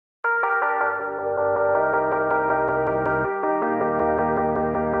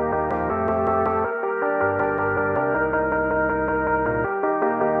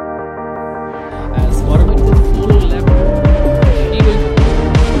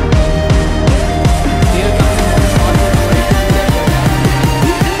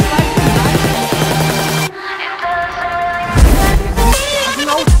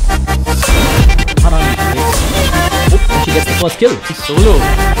kill. He's solo.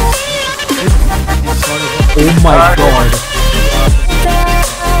 Oh my god.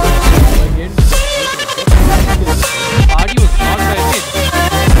 Party was not by it.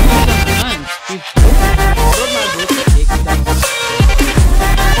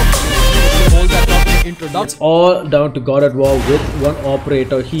 It's all down to God at War with one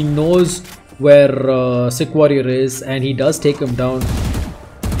operator. He knows where Sick Warrior is and he does take him down.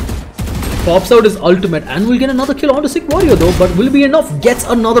 Pops out his ultimate and will get another kill onto Sick Warrior though, but will it be enough? Gets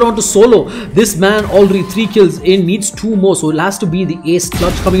another onto Solo. This man already 3 kills in, needs 2 more, so it has to be the ace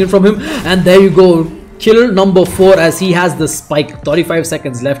clutch coming in from him. And there you go, kill number 4 as he has the spike. 35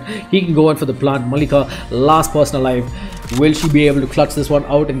 seconds left, he can go in for the plant. Malika, last person alive. Will she be able to clutch this one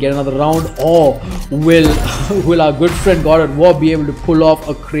out and get another round, or will our good friend God at War be able to pull off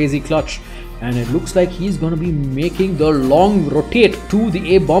a crazy clutch? And it looks like he's going to be making the long rotate to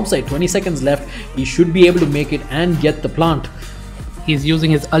the A bomb site. 20 seconds left. He should be able to make it and get the plant. He's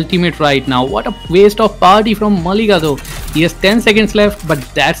using his ultimate right now. What a waste of party from Malika though. He has 10 seconds left, but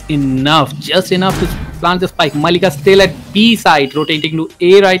that's enough. Just enough to plant the spike. Malika still at B side, rotating to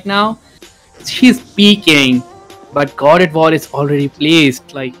A right now. She's peeking, but God at War is already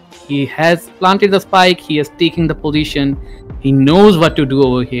placed. Like, he has planted the spike. He is taking the position. He knows what to do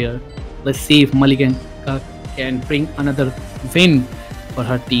over here. Let's see if Malika can bring another win for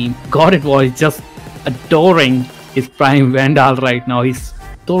her team. God at War is just adoring his prime Vandal right now. He's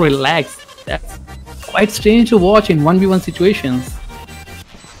so relaxed. That's quite strange to watch in 1v1 situations.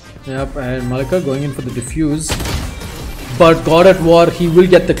 Yep, and Malika going in for the defuse. But God at War, he will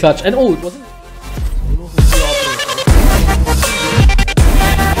get the clutch. And oh, it wasn't